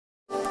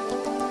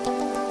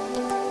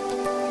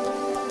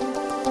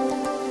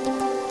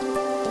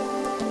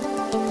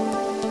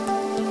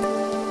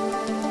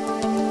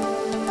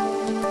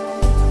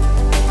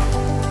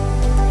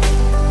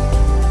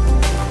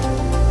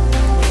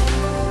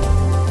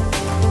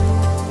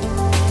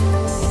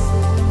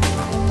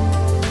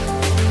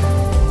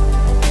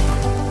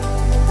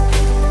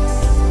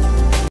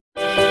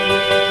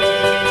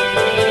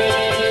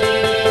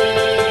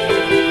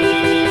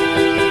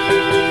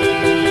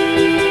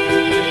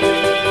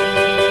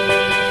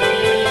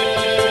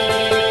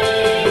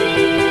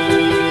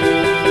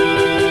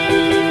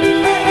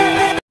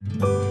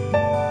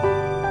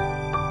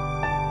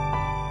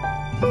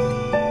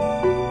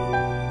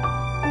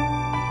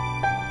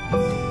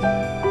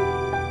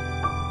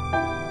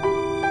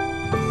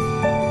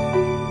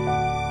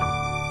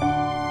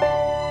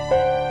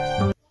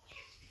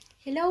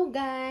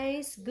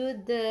guys,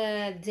 good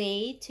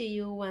day to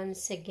you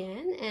once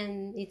again,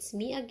 and it's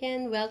me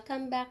again.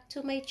 Welcome back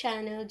to my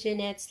channel,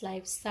 Jeanette's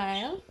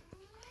Lifestyle.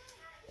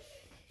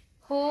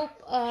 Hope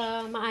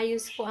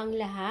maayos po ang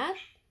lahat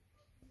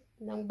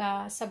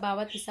sa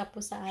bawat isa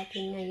po sa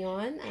atin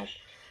ngayon, at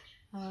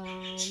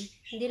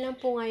hindi lang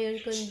po ngayon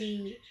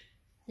kundi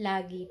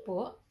lagi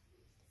po.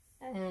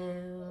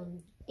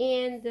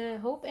 And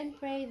hope and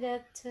pray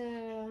that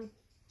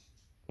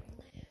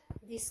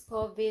this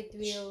COVID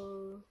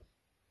will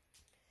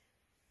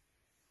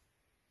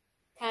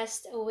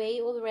passed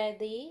away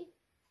already,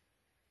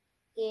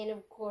 and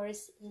of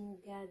course in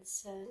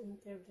God's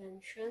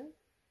intervention,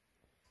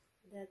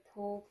 that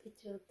hope it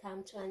will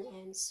come to an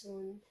end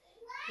soon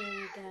in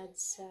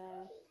God's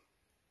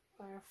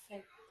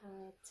perfect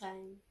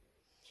time.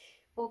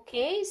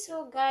 Okay,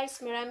 so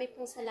guys, marami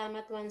pong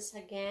salamat once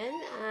again,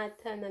 at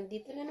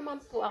nandito na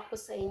naman po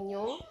ako sa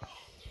inyo.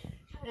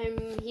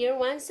 I'm here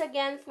once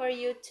again for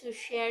you to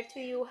share to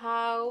you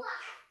how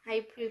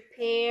I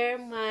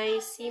prepare my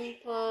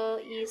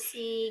simple,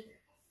 easy,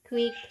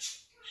 quick,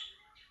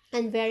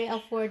 and very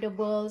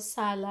affordable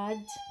salad,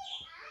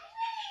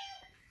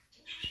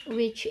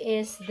 which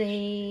is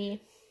the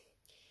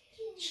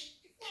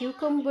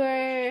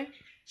cucumber,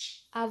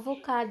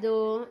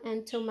 avocado,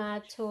 and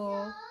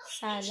tomato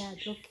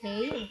salad.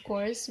 Okay, of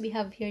course, we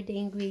have here the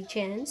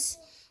ingredients: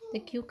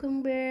 the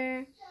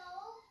cucumber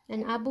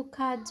and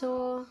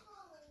avocado.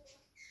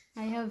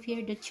 I have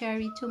here the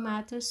cherry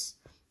tomatoes,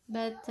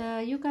 but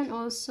you can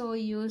also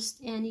use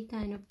any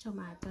kind of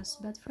tomatoes,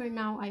 but for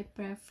now I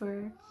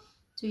prefer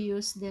to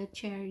use the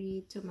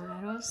cherry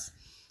tomatoes.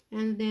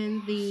 And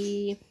then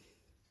the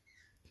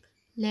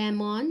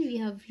lemon we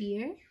have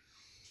here,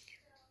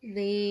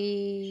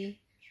 the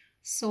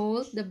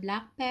salt, the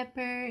black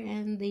pepper,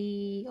 and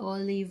the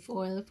olive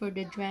oil for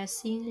the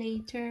dressing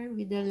later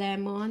with the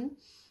lemon,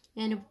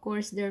 and of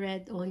course the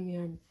red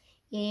onion.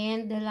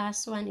 And the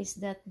last one is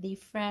that the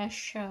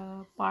fresh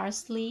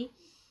parsley,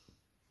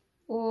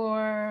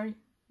 or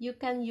you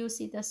can use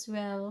it as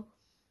well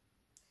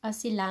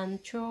as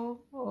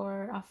cilantro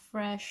or a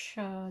fresh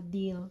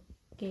dill.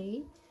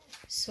 Okay,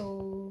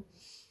 so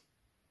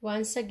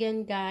once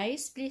again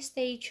guys, please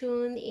stay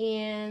tuned,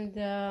 and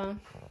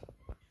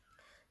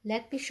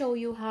let me show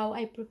you how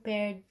I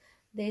prepared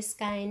this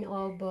kind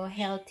of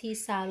healthy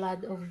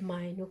salad of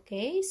mine.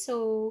 Okay,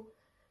 so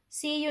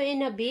see you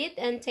in a bit,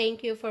 and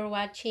thank you for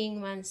watching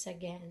once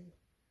again.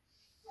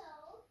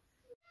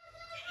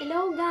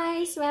 Hello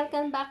guys,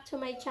 welcome back to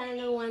my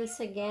channel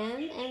once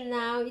again, and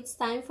now it's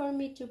time for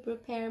me to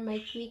prepare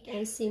my quick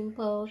and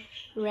simple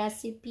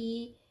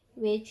recipe,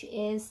 which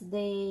is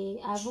the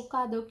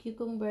avocado,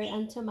 cucumber,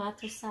 and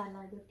tomato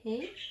salad.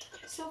 Okay,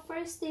 so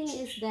first thing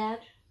is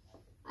that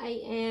I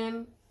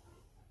am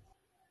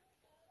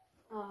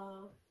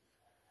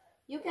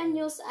you can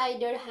use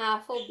either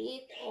half of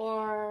it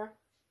or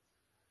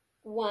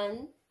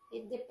one,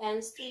 it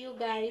depends to you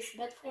guys,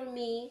 but for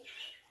me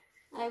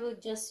I will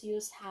just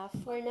use half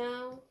for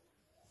now.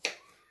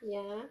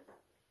 Yeah,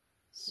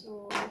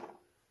 so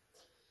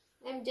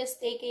I'm just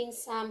taking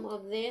some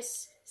of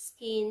this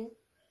skin.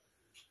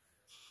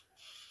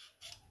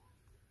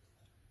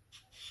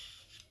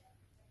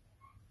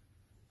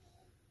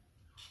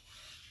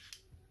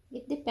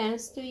 It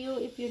depends to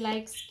you if you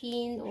like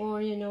skin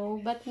or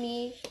but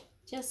me,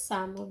 just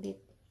some of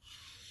it.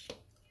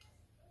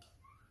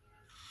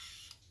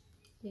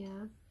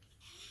 Yeah,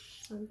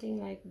 something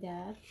like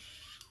that.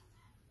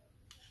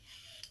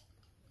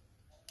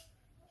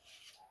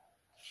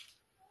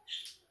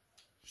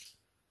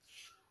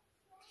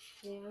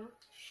 Yeah,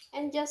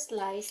 and just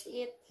slice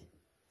it.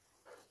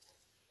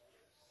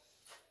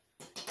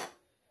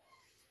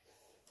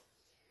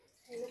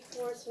 And of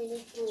course we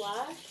need to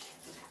wash.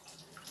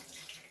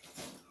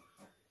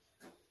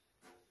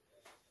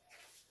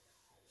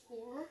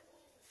 Yeah.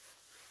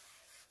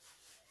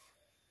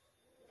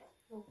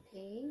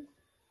 Okay.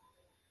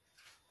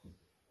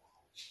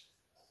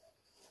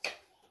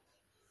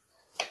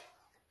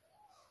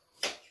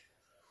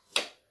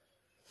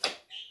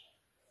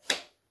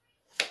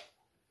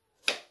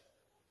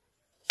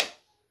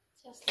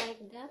 Just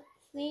like that,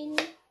 thin.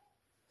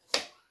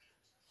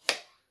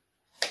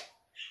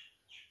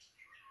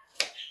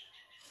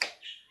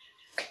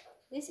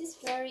 This is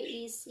very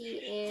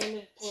easy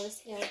and of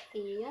course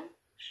healthy. Yeah?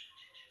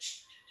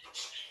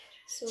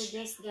 So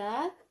just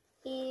that,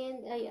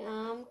 and I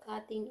am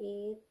cutting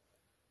it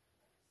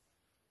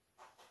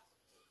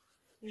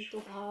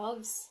into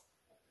halves,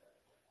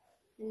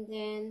 and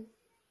then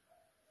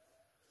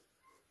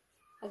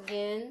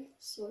again,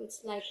 so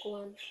it's like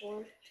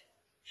 1/4.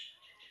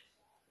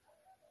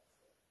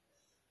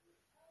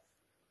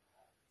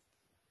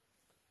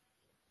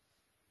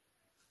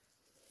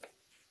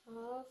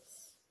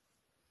 Halves,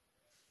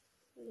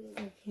 and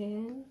then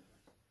again.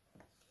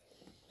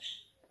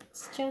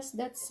 It's just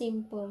that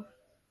simple.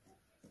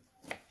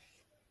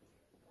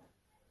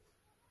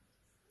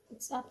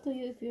 It's up to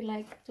you if you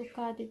like to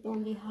cut it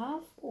only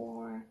half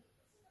or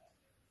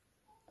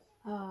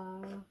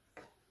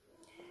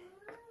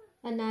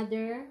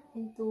another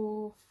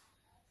into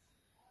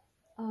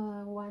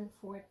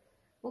 1/4.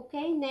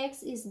 Okay,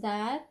 next is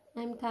that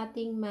I'm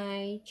cutting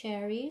my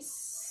cherries,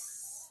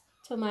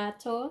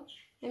 tomato.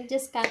 I'm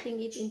just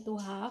cutting it into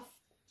half.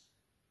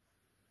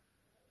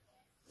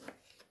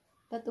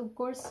 But of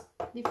course,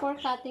 before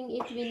cutting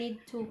it, we need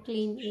to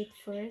clean it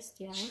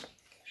first, yeah.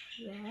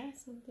 Yeah,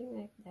 something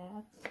like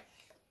that.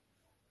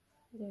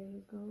 There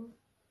you go.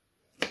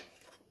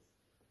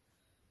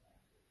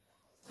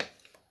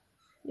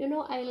 You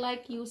know, I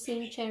like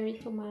using cherry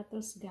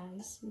tomatoes,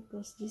 guys,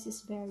 because this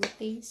is very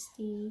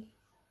tasty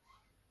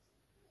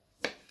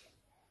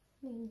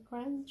and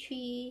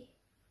crunchy,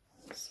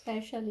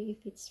 especially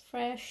if it's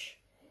fresh,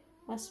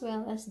 as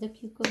well as the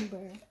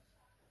cucumber.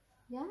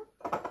 Yeah,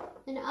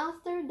 and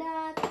after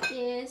that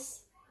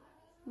is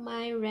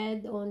my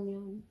red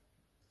onion.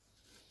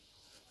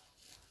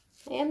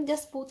 I am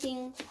just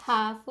putting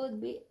half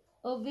of it.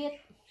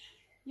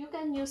 You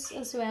can use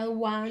as well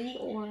 1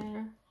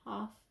 or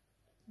half.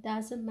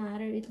 Doesn't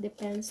matter, it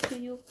depends to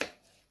you.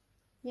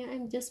 Yeah,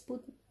 I'm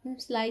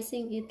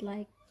slicing it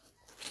like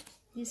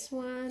this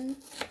one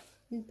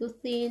into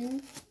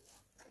thin.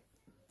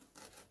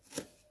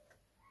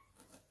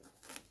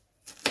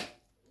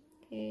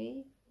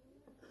 Okay.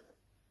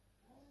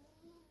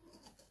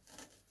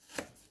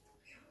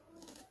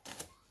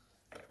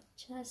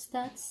 Just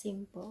that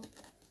simple.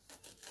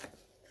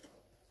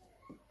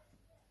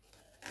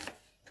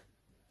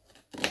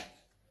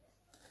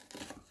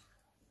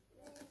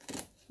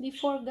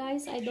 Before,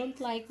 guys, I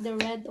don't like the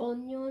red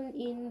onion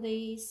in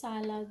the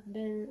salad,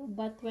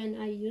 but when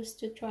I used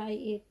to try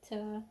it,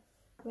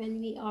 when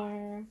we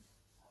are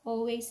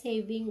always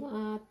having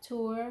a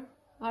tour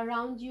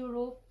around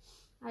Europe,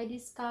 I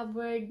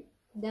discovered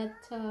that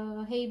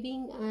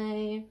having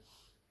a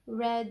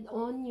red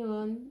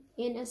onion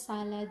in a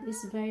salad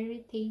is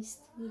very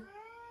tasty.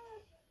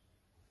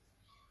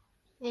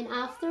 And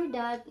after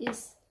that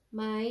is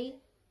my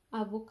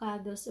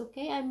avocados.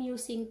 Okay, I'm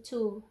using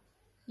 2.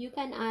 You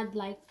can add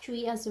like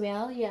 3 as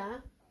well,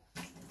 yeah.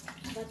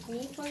 But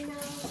me for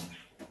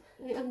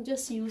now, I'm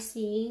just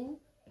using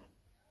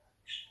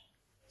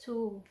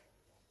 2.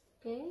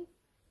 Okay,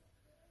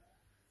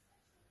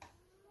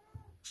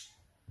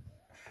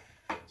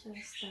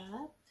 just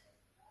that.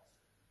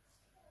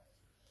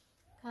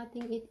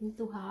 Cutting it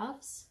into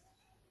halves.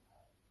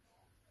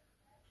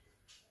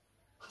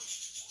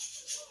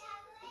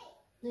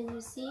 Then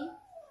you see,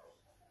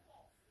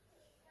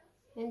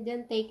 and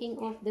then taking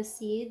off the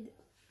seed.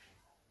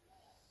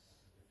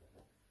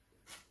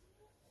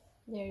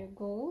 There you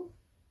go.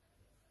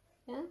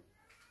 Yeah.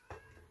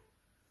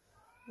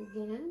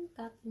 Again,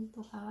 cut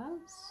into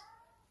halves.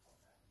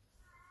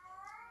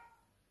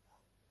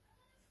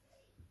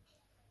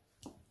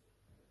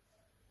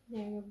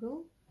 There you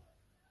go.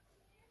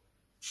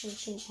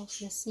 Taking off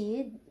the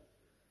seed.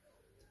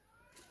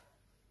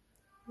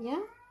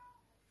 Yeah.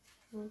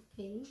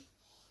 Okay.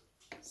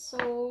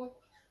 So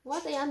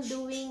what I am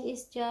doing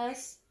is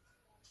just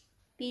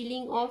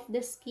peeling off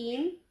the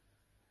skin,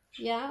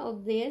 yeah,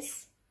 of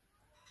this.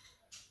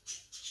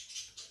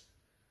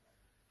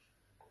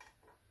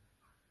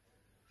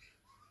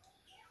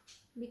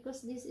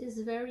 Because this is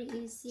very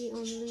easy,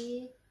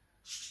 only,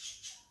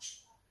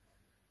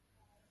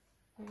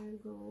 there you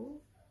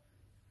go.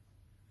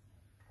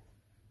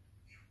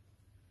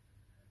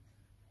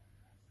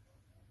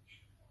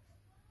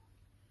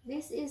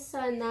 This is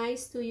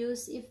nice to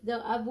use if the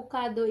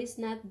avocado is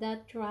not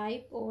that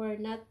ripe or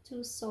not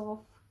too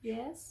soft.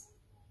 Yes,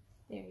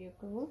 there you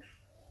go.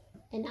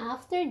 And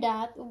after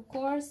that, of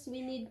course,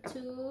 we need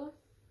to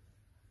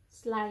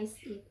slice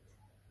it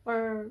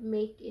or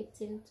make it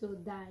into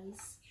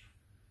dice.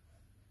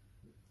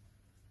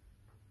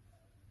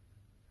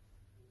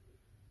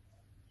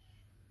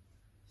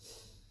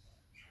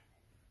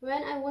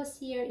 When I was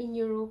here in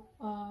Europe,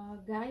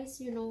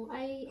 guys, you know,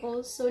 I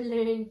also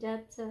learned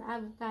that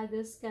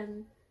avocados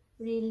can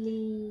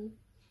really,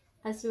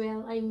 as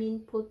well, I mean,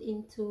 put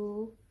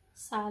into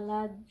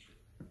salad.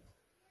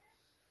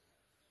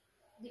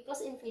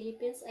 Because in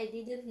Philippines, I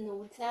didn't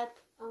know that.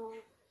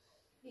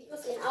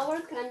 Because in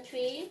our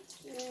country,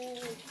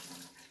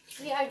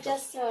 we are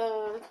just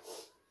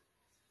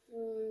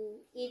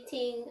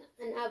eating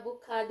an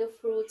avocado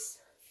fruits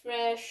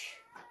fresh.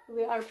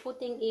 We are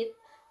putting it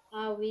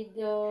with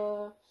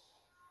the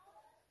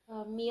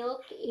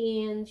milk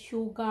and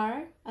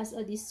sugar as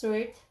a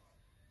dessert.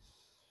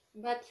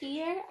 But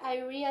here I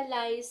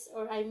realized,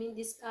 or I mean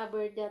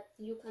discovered, that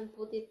you can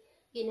put it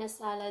in a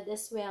salad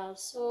as well.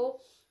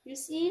 So you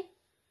see,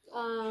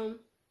 I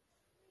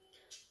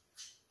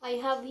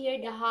have here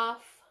the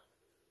half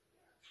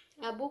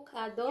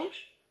avocado,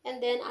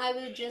 and then I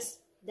will just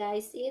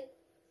dice it.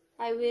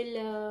 I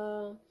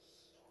will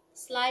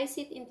slice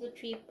it into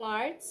 3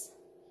 parts,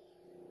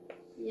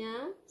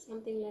 yeah,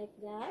 something like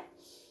that,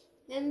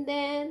 and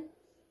then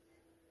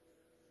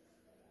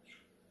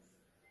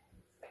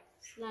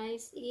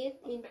slice it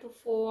into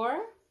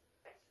 4.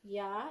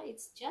 Yeah,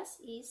 it's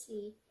just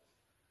easy.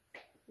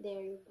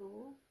 There you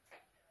go.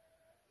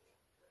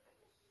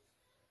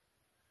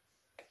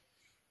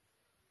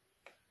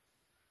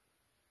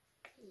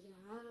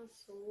 Yeah,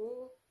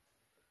 so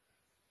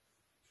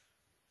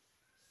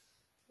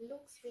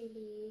Looks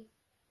really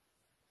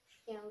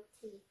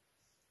healthy.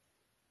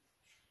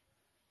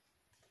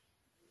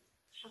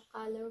 A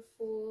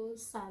colorful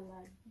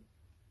salad.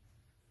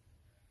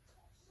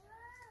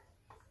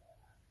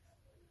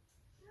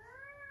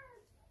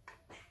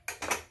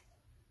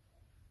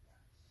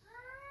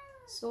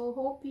 So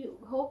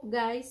hope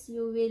guys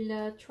you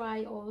will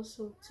try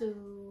also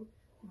to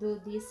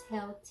do this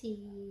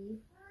healthy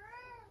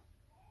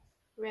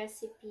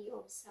recipe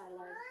of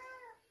salad.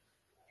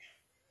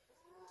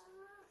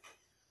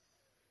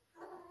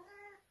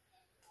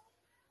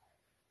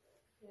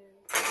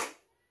 Yeah.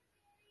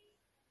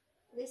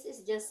 This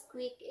is just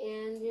quick,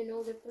 and you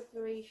know the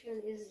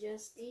preparation is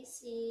just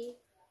easy,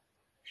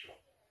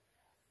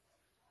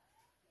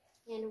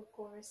 and of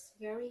course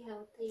very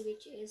healthy,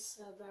 which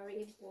is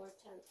very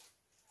important.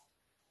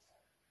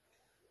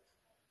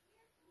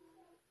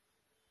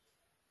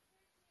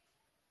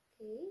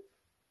 Okay,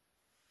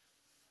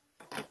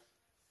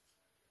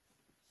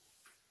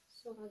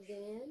 so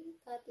again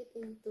cut it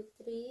into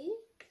 3,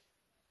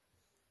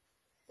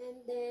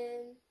 and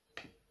then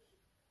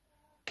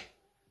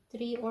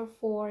 3 or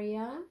 4,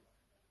 yeah.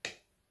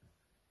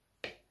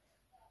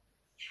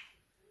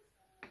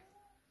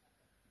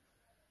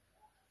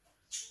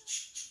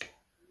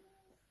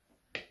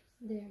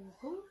 There you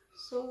go.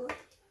 So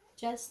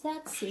just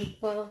that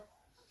simple.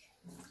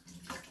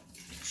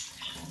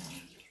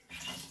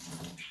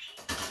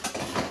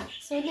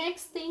 So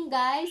next thing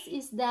guys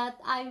is that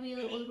I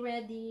will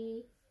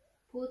already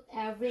put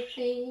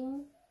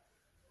everything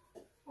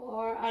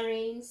or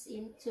arrange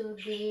into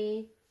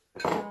the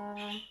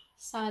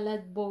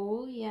salad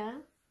bowl,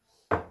 yeah.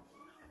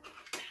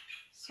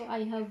 So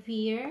I have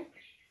here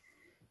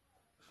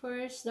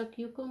first the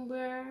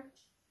cucumber,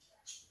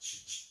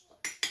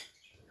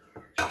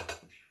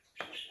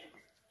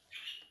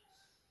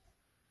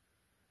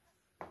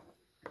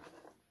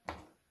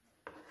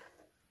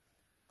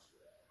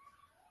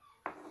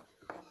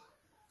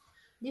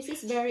 this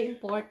is very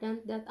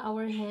important that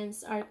our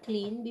hands are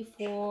clean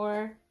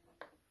before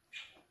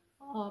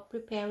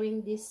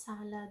preparing this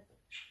salad.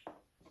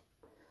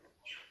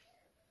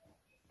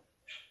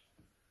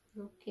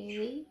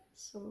 Okay,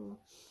 so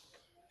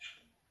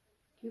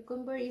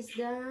cucumber is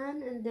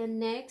done, and then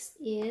next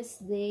is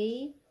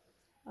the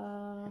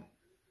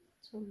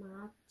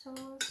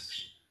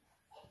tomatoes.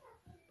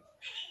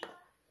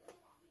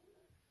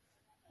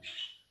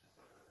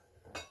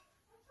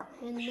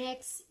 And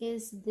next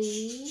is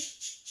the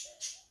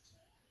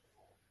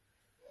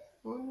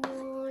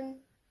onion.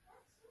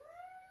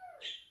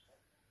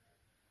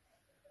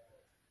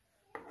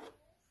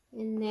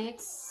 And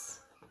next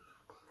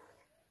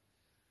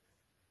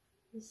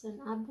is an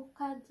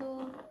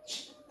avocado.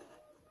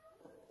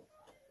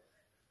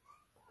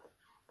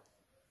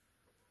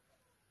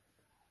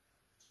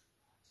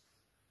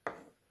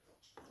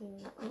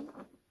 Okay.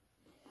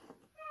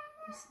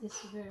 This is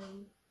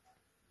very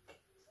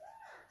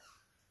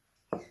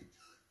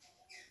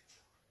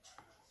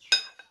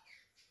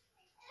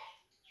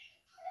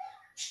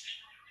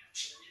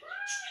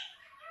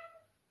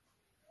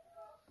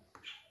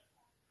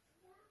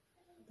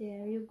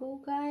there you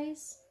go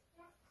guys.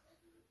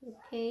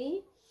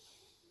 Okay,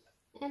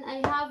 and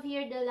I have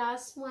here the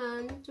last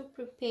one to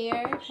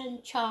prepare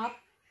and chop,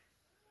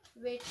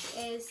 which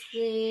is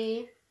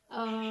the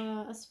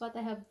as what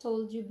I have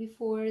told you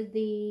before,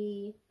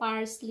 the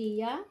parsley,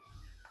 yeah.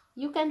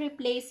 You can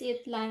replace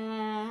it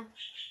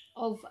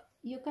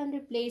you can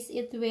replace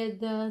it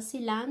with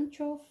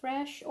cilantro,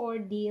 fresh or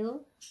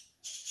dill.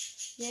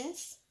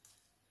 Yes,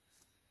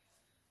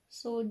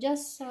 so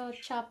just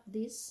chop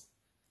this.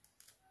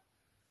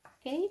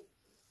 Okay,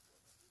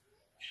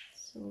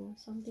 so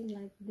something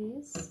like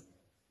this.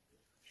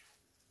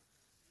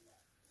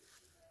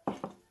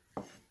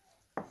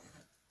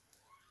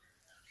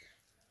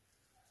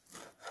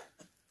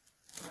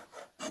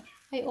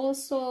 I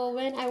also,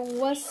 when I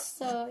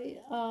was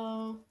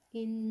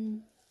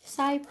in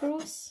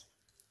Cyprus,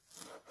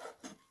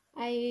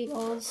 I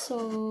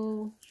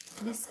also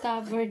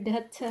discovered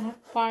that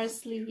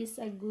parsley is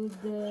a good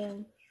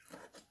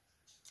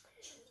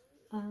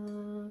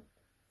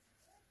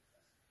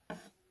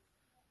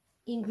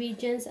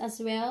ingredients as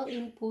well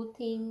in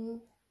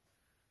putting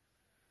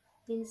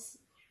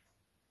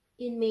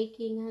in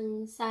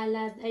making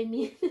salad. I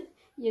mean,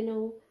 you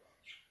know,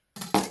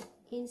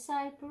 in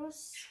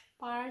Cyprus,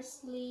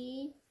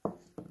 parsley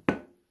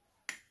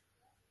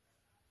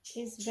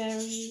is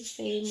very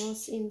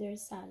famous in their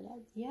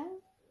salad. Yeah,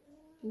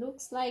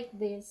 looks like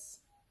this.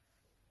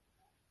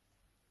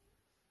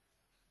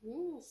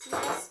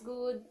 Smells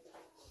good.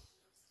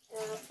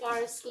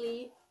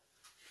 Parsley.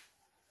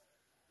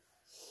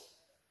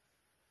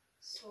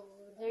 So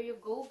there you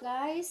go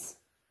guys.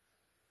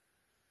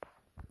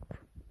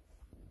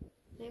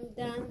 I'm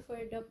done for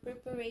the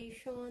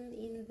preparation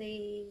in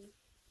the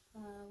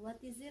what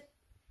is it,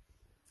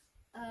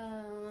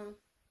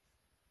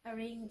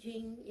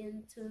 arranging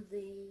into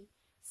the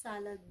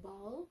salad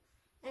bowl.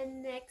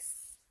 And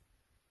next,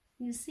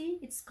 you see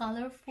it's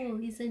colorful,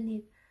 isn't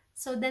it?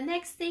 So the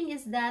next thing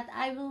is that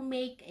I will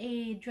make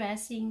a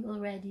dressing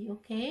already.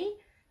 Okay,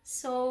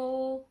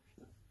 So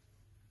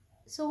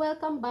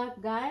welcome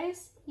back,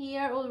 guys.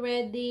 Here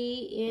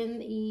already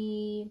in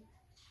a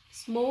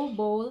small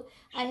bowl,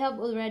 I have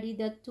already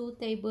the 2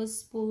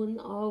 tablespoons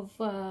of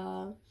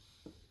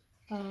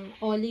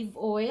olive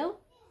oil,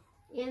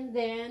 and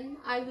then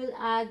I will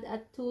add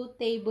a 2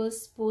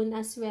 tablespoons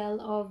as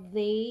well of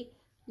the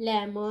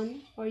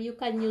lemon, or you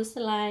can use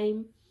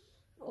lime,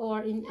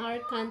 or in our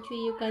country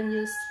you can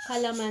use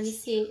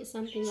calamansi,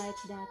 something like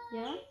that.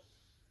 Yeah,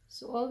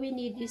 so all we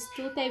need is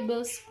 2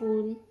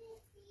 tablespoons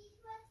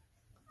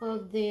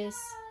of this.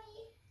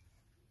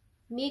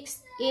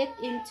 Mix it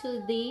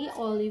into the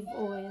olive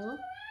oil.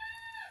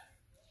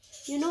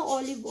 You know,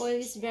 olive oil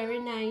is very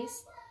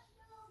nice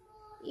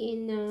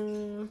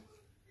in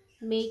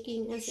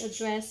making as a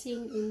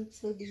dressing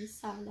into the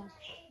salad.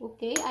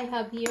 Okay, I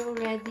have here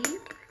already.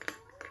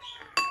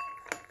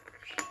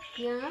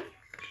 Yeah,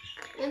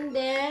 and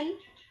then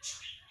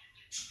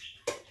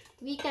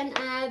we can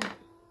add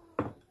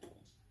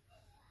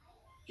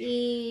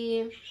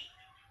a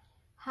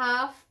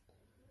half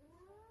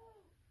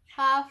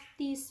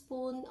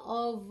teaspoon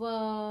of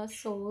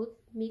salt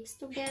mixed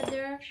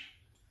together,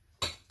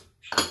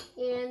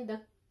 and the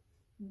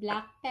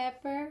black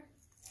pepper,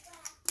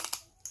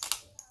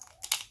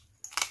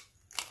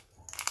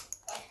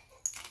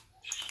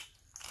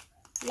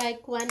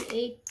 like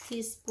 1/8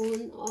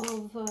 teaspoon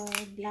of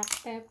black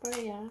pepper.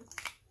 Yeah,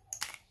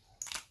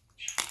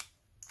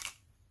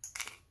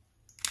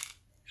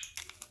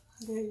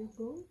 there you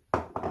go.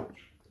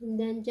 And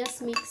then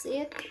just mix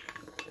it.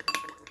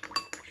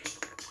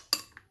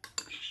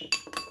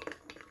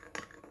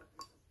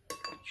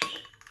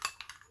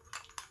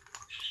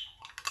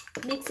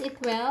 Mix it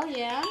well.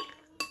 Yeah,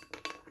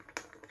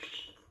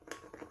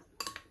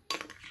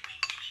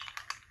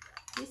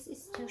 this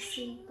is just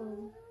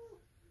simple.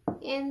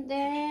 And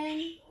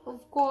then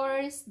of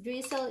course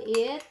drizzle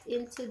it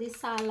into the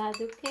salad.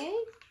 Okay,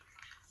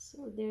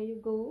 so there you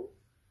go.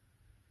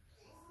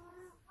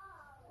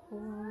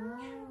 Wow,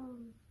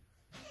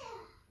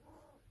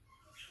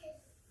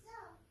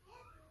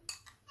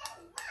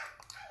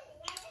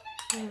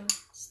 yeah,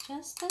 it's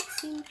just that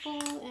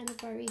simple and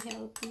very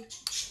healthy.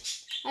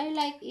 I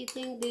like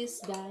eating this,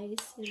 guys.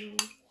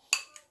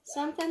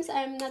 Sometimes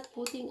I'm not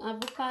putting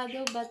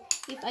avocado, but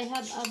if I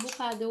have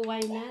avocado, why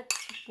not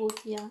to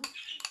put? Yeah,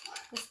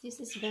 because this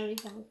is very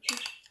healthy.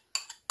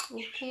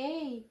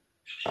 Okay,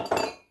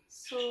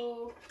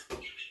 so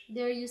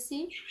there you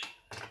see,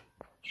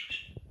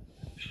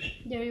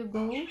 there you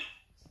go.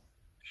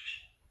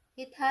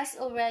 It has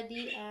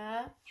already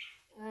a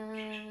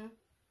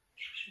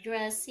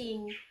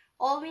dressing.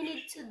 All we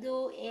need to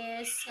do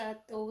is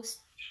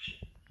toast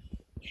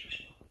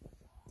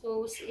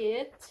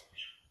it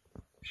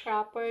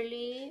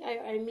properly.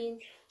 I mean,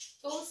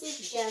 toast it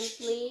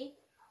gently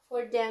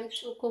for them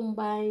to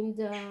combine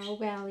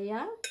well.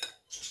 Yeah,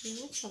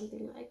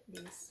 something like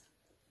this.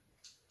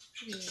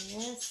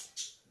 Yes.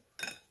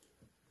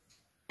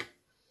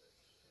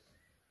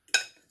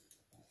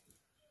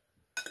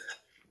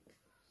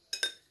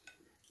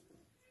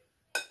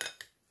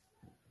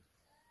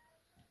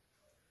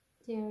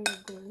 There you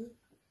go.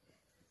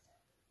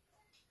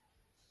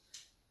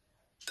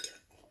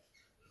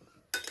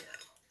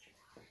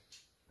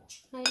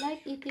 I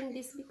like eating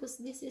this because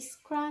this is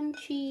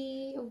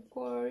crunchy, of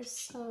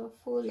course,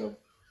 full of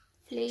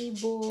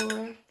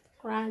flavor,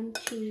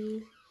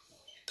 crunchy.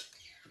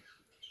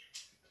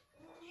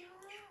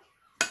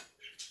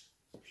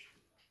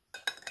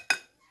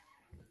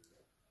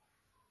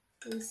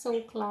 And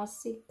so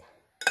classic.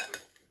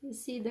 You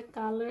see the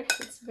color?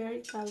 It's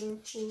very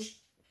colorful.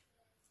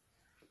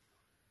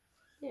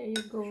 There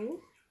you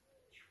go.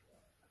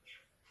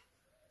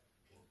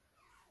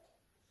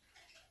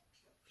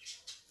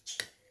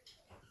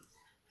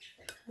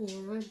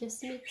 Yeah,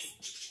 just mix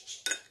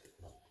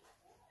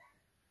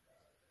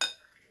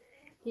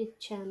it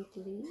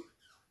gently.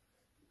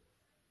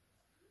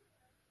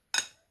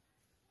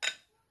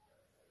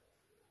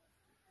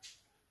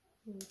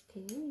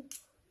 Okay.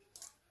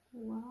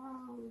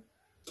 Wow.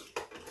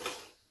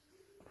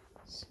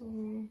 So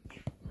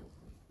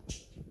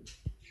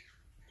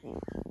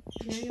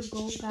there you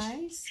go,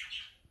 guys.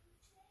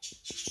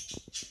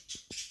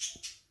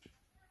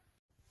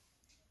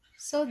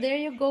 So there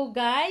you go,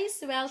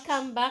 guys.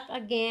 Welcome back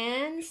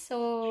again.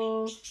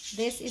 So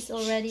this is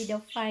already the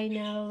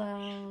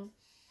final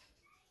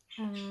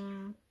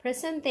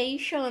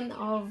presentation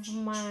of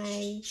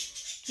my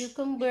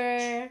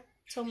cucumber,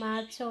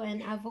 tomato,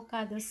 and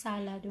avocado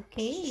salad.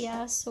 Okay,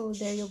 yeah, so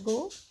there you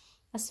go.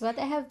 As what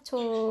I have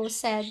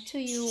said to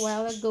you a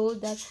while ago,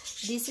 that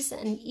this is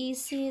an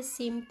easy,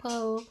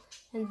 simple,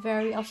 and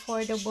very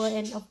affordable,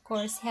 and of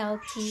course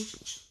healthy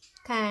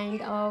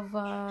kind of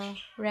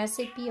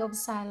recipe of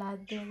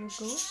salad. There you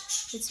go.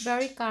 It's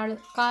very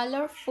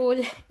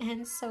colorful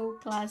and so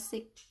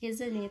classic,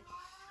 isn't it?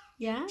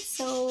 Yeah,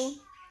 so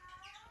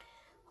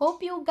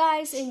hope you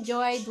guys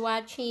enjoyed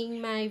watching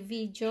my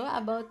video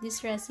about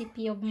this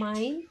recipe of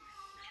mine,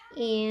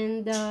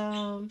 and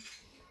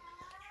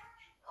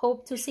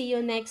hope to see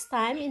you next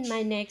time in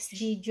my next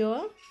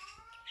video.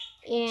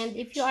 And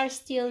if you are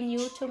still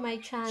new to my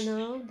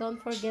channel,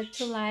 don't forget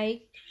to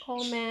like,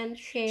 comment,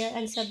 share,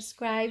 and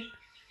subscribe.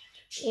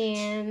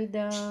 And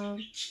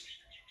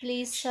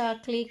please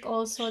click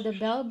also the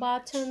bell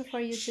button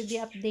for you to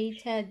be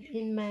updated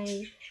in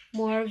my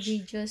more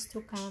videos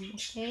to come.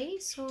 Okay,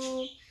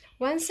 so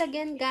once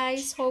again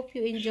guys, hope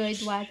you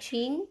enjoyed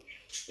watching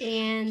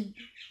and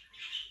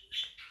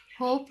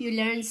hope you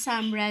learned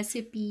some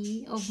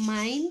recipe of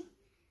mine.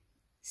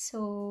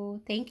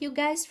 So thank you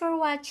guys for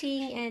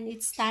watching, and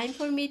it's time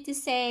for me to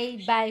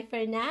say bye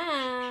for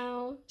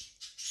now.